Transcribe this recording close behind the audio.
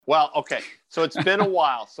Well, okay. So it's been a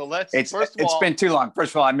while. So let's It's first of all, been too long.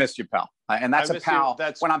 First of all, I missed you, pal. And that's I a miss you. pal.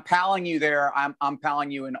 That's When I'm palling you there, I'm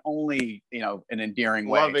palling you in only, an endearing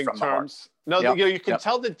way loving from the heart. terms. No, Yep. you can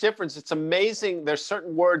tell the difference. It's amazing. There's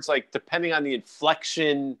certain words, like depending on the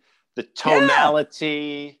inflection, the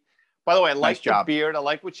tonality. By the way, I like the beard. I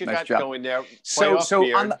like what you got going there. So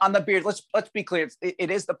beard. on the beard, let's be clear.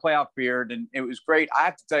 It is the playoff beard, and it was great. I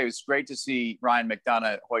have to tell you, it was great to see Ryan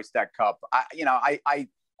McDonough hoist that cup. I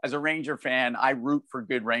as a Ranger fan, I root for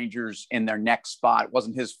good Rangers in their next spot. It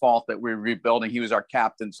wasn't his fault that we were rebuilding. He was our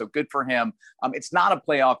captain, so good for him. It's not a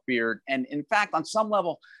playoff beard, and in fact, on some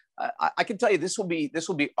level, I can tell you this will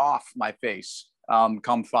be off my face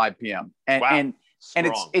come 5 p.m. And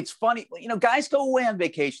it's funny, guys go away on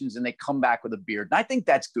vacations and they come back with a beard, and I think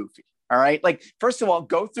that's goofy. All right, like first of all,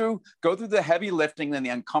 go through the heavy lifting and the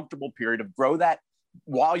uncomfortable period of grow that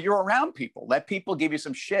while you're around people. Let people give you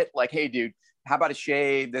some shit like, hey, dude, how about a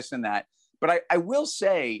shave, this and that. But I will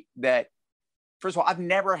say that, first of all, I've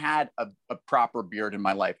never had a proper beard in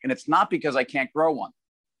my life, and it's not because I can't grow one.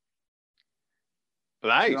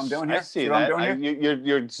 Nice. See what I'm doing here? I see that.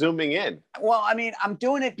 You're zooming in. Well, I mean, I'm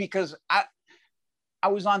doing it because I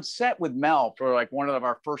was on set with Mel for like one of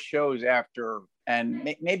our first shows after,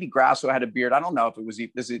 and maybe Grasso had a beard. I don't know if it was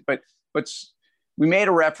this, but we made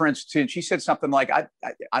a reference to, and she said something like,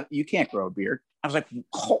 "You can't grow a beard." I was like,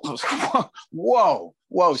 "Whoa!"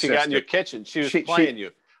 She sister. got in your kitchen. She was playing you.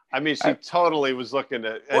 I mean, she totally was looking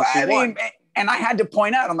at. And I had to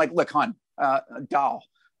point out, I'm like, "Look, hon, doll."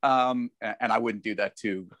 And I wouldn't do that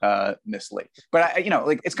to Miss Lee, but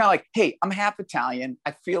it's kind of like, hey, I'm half Italian.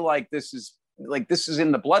 I feel like this is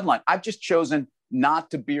in the bloodline. I've just chosen not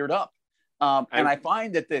to beard up. And I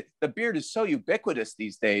find that the beard is so ubiquitous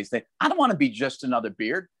these days that I don't want to be just another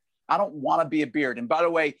beard. I don't want to be a beard. And by the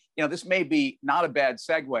way, this may be not a bad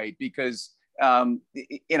segue because, I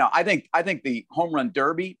think the home run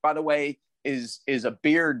derby, by the way, is a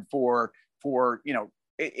beard for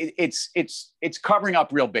it's covering up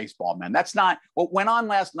real baseball, man. That's not what went on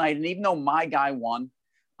last night. And even though my guy won,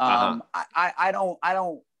 I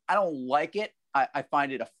don't like it. I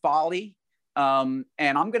find it a folly. And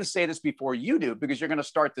I'm going to say this before you do, because you're going to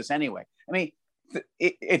start this anyway. I mean,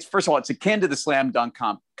 it's first of all, it's akin to the slam dunk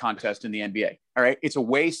contest in the NBA. All right. It's a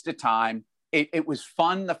waste of time. It was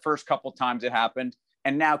fun the first couple of times it happened.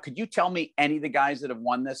 And now, could you tell me any of the guys that have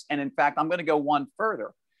won this? And in fact, I'm going to go one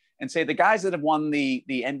further and say the guys that have won the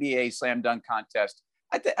NBA slam dunk contest,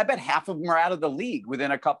 I bet half of them are out of the league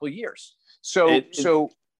within a couple of years.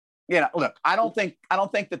 Look, I don't think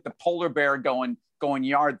that the polar bear going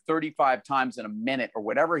yard 35 times in a minute or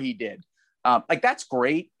whatever he did, like that's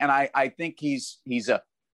great. And I think he's a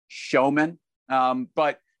showman.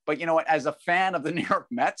 But you know what, as a fan of the New York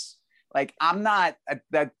Mets, like I'm not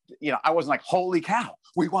that, I wasn't like, holy cow,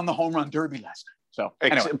 we won the home run derby last night. So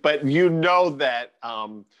anyway. But that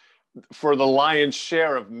for the lion's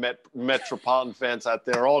share of Metropolitan fans out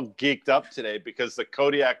there, all geeked up today because the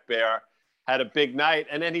Kodiak Bear had a big night,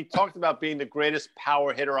 and then he talked about being the greatest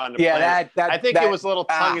power hitter on the planet. I think it was a little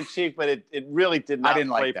tongue-in-cheek, but it really did not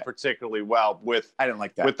play particularly well with. I didn't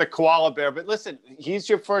like that with the koala bear. But listen, he's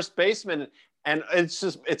your first baseman, and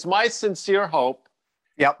it's my sincere hope.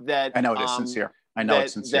 Yep. That I know it is sincere. I know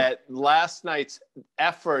it's sincere. That last night's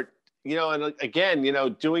effort, and again,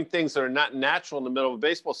 doing things that are not natural in the middle of a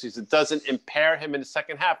baseball season doesn't impair him in the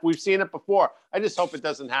second half. We've seen it before. I just hope it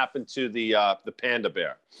doesn't happen to the panda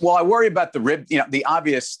bear. Well, I worry about the rib, the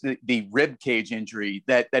obvious, the rib cage injury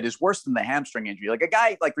that is worse than the hamstring injury. Like a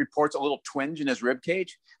guy reports a little twinge in his rib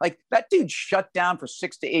cage. Like that dude shut down for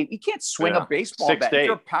 6 to 8. He can't swing a baseball bat.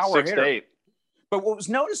 You're a power hitter. 8. But what was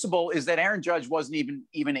noticeable is that Aaron Judge wasn't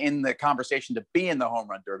even in the conversation to be in the home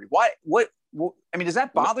run derby. Why? What? I mean, does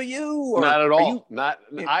that bother you? Or not at all.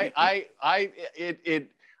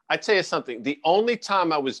 I tell you something. The only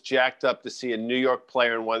time I was jacked up to see a New York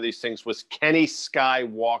player in one of these things was Kenny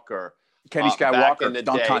Skywalker. Back in the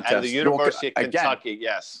day contest. At the University of Kentucky.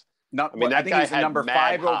 Yes. I think he's the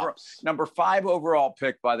number 5 overall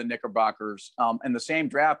pick by the Knickerbockers in the same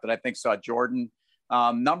draft that I think saw Jordan.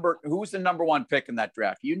 Who was the number 1 pick in that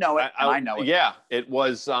draft? You know it. I know it. Yeah, it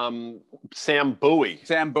was Sam Bowie.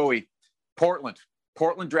 Sam Bowie. Portland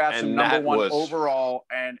drafts him number 1 overall,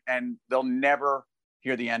 and they'll never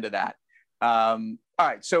hear the end of that. All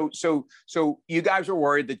right, so you guys are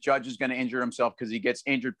worried that Judge is going to injure himself because he gets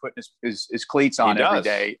injured putting his cleats on every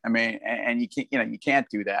day. I mean, and you can't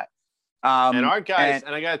do that. And our guys,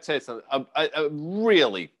 and I got to tell you something, a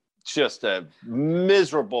really just a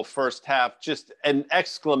miserable first half, just an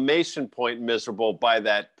exclamation point miserable by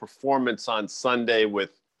that performance on Sunday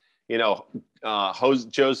with,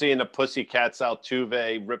 Josie and the Pussycats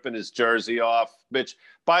Altuve ripping his jersey off. Which,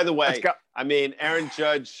 by the way, I mean, Aaron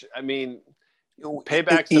Judge. I mean,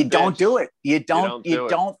 payback's you a don't bitch. do it. You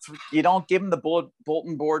don't give him the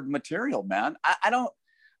bulletin board material, man. I don't.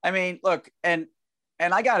 I mean, look, and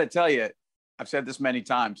I got to tell you, I've said this many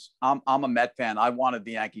times. I'm a Met fan. I wanted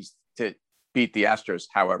the Yankees to beat the Astros,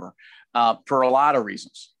 however, for a lot of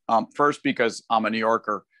reasons. First, because I'm a New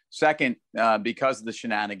Yorker. Second, because of the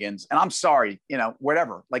shenanigans. And I'm sorry,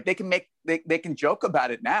 whatever. Like they can joke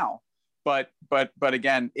about it now, but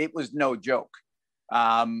again, it was no joke.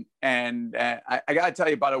 I got to tell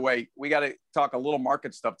you, by the way, we got to talk a little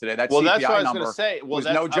market stuff today. That CPI that's what I was number going to say. was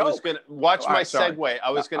no joke. I was going to watch my segue.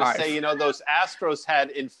 I was going to say, right. Those Astros had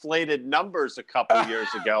inflated numbers a couple of years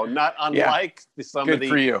ago, not unlike some of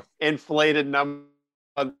the inflated numbers.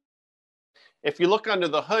 If you look under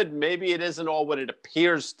the hood, maybe it isn't all what it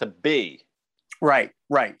appears to be. Right.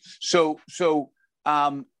 So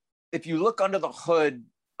if you look under the hood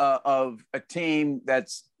of a team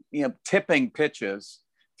that's tipping pitches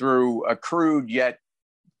through a crude yet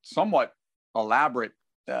somewhat elaborate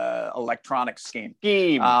electronic scheme.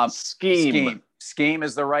 Scheme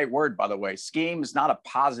is the right word, by the way. Scheme is not a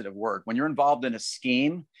positive word. When you're involved in a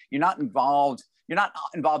scheme, you're not involved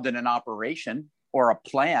in an operation or a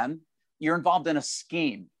plan. You're involved in a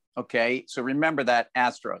scheme. Okay. So remember that,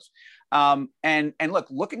 Astros. And look,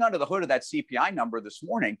 looking under the hood of that CPI number this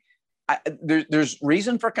morning, there's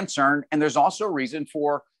reason for concern. And there's also reason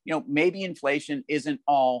for, maybe inflation isn't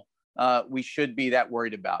all we should be that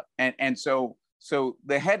worried about. And so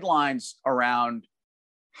the headlines around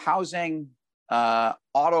housing,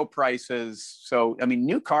 auto prices. So, I mean,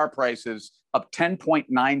 new car prices up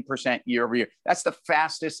 10.9% year over year. That's the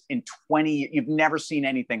fastest in 20 years. You've never seen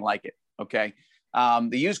anything like it. Okay. The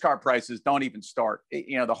used car prices don't even start.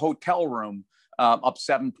 The hotel room up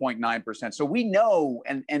 7.9%. So we know,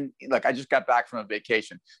 and look, I just got back from a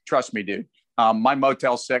vacation. Trust me, dude. My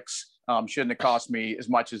Motel 6 shouldn't have cost me as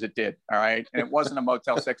much as it did. All right. And it wasn't a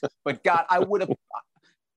Motel 6, but God, I would have,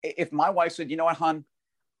 if my wife said, you know what, hon,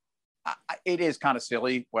 it is kind of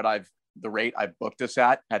silly the rate I've booked this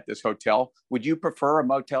at this hotel. Would you prefer a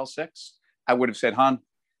Motel 6? I would have said, hon,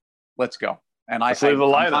 let's go. And I would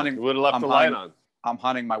have left the light on. I'm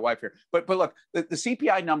hunting my wife here. But look, the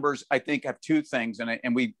CPI numbers, I think, have two things,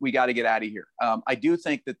 and we got to get out of here. I do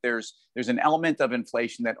think that there's an element of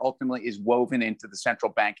inflation that ultimately is woven into the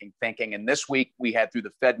central banking thinking. And this week we had through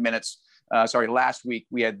the Fed minutes, last week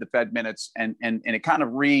we had the Fed minutes, and it kind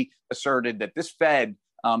of reasserted that this Fed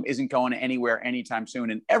isn't going anywhere anytime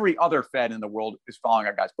soon. And every other Fed in the world is following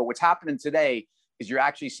our guys. But what's happening today is you're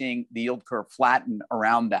actually seeing the yield curve flatten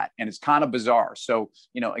around that. And it's kind of bizarre. So,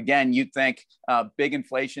 again, you'd think big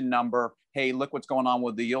inflation number, hey, look what's going on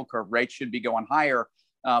with the yield curve. Rates should be going higher.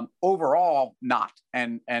 Overall, not.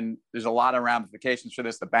 And there's a lot of ramifications for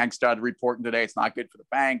this. The banks started reporting today. It's not good for the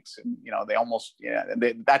banks. And,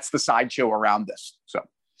 that's the sideshow around this. So.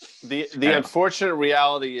 The unfortunate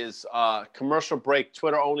reality is commercial break.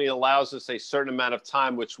 Twitter only allows us a certain amount of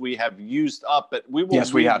time, which we have used up. But we will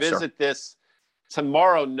revisit this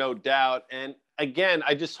tomorrow, no doubt. And again,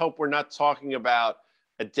 I just hope we're not talking about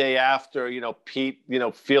a day after, Pete,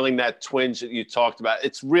 feeling that twinge that you talked about.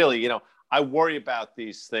 It's really, I worry about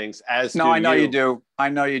these things as No, I know you do. I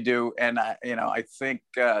know you do. And, I think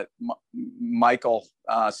Michael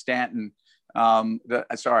Stanton,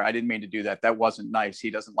 sorry, I didn't mean to do that. That wasn't nice. He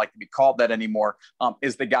doesn't like to be called that anymore,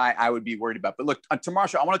 is the guy I would be worried about. But look, tomorrow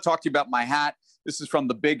show, I want to talk to you about my hat. This is from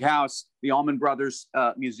the Big House, the Allman Brothers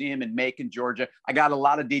Museum in Macon, Georgia. I got a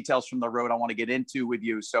lot of details from the road I want to get into with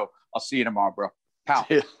you. So I'll see you tomorrow, bro. Pal.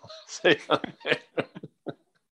 See you.